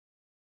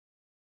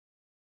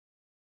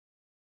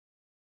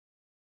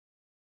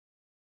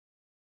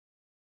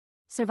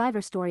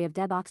Survivor story of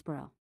Deb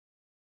Oxborough.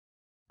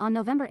 On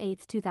November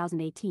 8,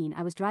 2018,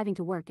 I was driving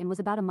to work and was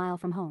about a mile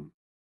from home.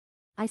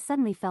 I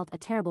suddenly felt a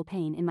terrible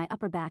pain in my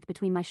upper back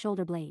between my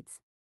shoulder blades.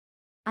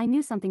 I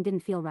knew something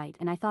didn't feel right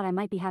and I thought I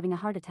might be having a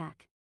heart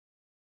attack.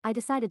 I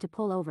decided to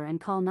pull over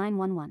and call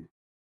 911.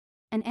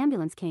 An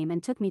ambulance came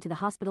and took me to the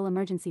hospital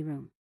emergency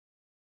room.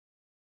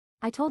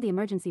 I told the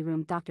emergency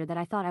room doctor that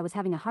I thought I was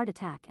having a heart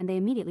attack and they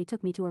immediately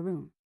took me to a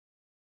room.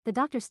 The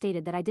doctor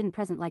stated that I didn't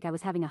present like I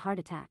was having a heart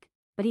attack,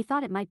 but he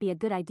thought it might be a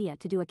good idea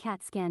to do a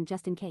CAT scan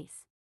just in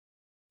case.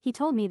 He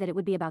told me that it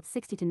would be about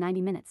 60 to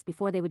 90 minutes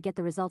before they would get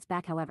the results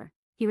back. However,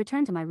 he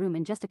returned to my room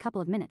in just a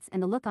couple of minutes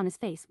and the look on his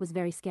face was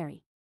very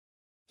scary.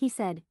 He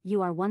said,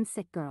 "You are one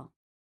sick girl."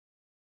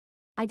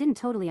 I didn't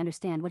totally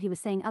understand what he was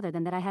saying other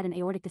than that I had an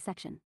aortic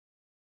dissection.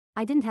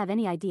 I didn't have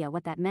any idea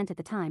what that meant at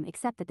the time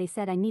except that they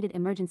said I needed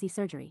emergency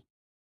surgery.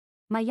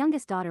 My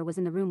youngest daughter was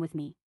in the room with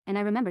me, and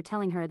I remember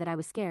telling her that I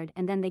was scared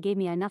and then they gave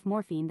me enough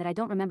morphine that I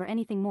don't remember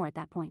anything more at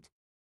that point.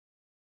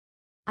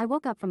 I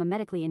woke up from a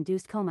medically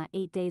induced coma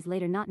 8 days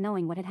later not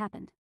knowing what had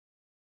happened.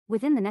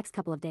 Within the next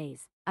couple of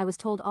days, I was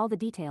told all the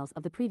details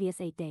of the previous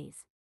 8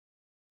 days.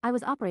 I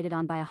was operated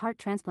on by a heart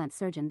transplant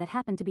surgeon that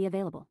happened to be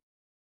available.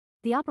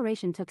 The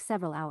operation took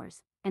several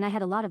hours, and I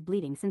had a lot of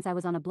bleeding since I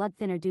was on a blood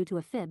thinner due to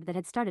a fib that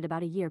had started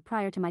about a year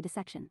prior to my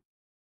dissection.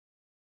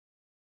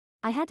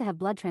 I had to have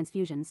blood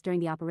transfusions during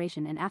the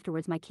operation and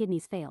afterwards my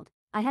kidneys failed,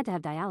 I had to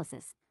have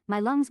dialysis, my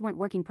lungs weren't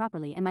working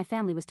properly and my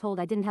family was told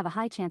I didn't have a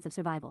high chance of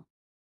survival.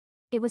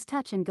 It was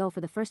touch and go for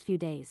the first few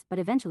days, but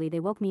eventually they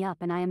woke me up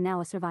and I am now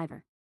a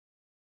survivor.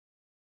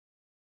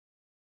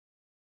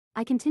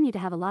 I continue to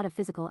have a lot of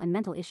physical and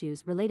mental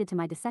issues related to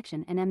my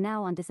dissection and am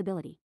now on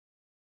disability.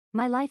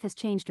 My life has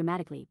changed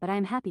dramatically, but I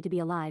am happy to be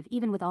alive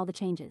even with all the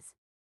changes.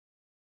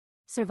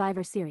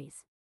 Survivor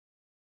Series.